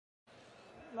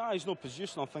No, he's no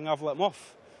positional thing. I've let him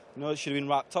off. You know, it should have been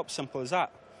wrapped up. Simple as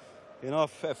that. You know,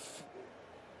 if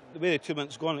the way the 2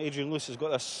 minutes gone, Adrian Lewis has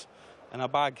got this in a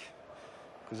bag.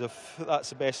 Because if that's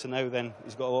the best of now, then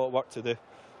he's got a lot of work to do.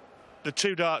 The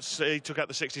 2 darts he took out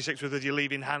the 66 with you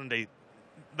leaving handy.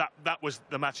 That was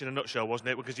the match in a nutshell, wasn't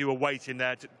it? Because you were waiting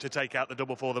there to take out the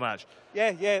double for the match.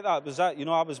 Yeah, that was that. You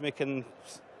know, I was making,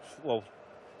 well,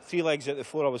 3 legs out of the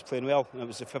 4 I was playing well, and it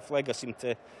was the 5th leg I seemed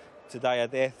to die a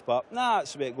death. But nah,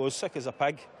 that's the way it goes. Sick as a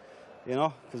pig, you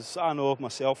know, because I know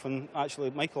myself, and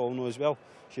actually Michael will know as well.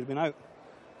 Should have been out.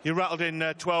 You rattled in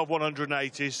 12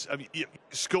 180s. I mean, you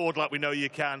scored like we know you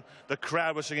can. The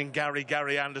crowd were singing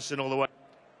Gary Anderson all the way.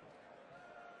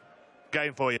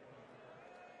 Game for you.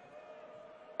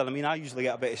 I mean, I usually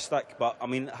get a bit of stick, but I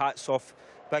mean, hats off.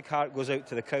 Big heart goes out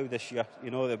to the crowd this year.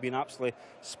 You know, they've been absolutely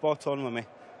spot on with me.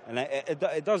 And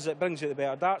it brings out the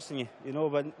better darts in you. You know,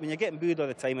 when you're getting booed all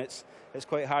the time, it's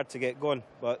quite hard to get going.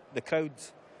 But the crowd,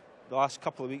 the last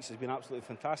couple of weeks, has been absolutely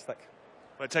fantastic.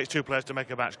 Well, it takes 2 players to make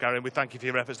a match, Gary, and we thank you for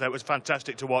your efforts there. It was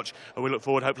fantastic to watch, and we look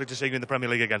forward, hopefully, to seeing you in the Premier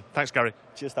League again. Thanks, Gary.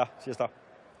 Cheers, sir. Cheers, sir.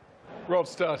 Rob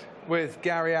Studd with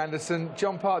Gary Anderson.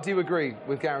 John Park, do you agree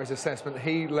with Gary's assessment?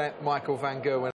 He let Michael van Gerwen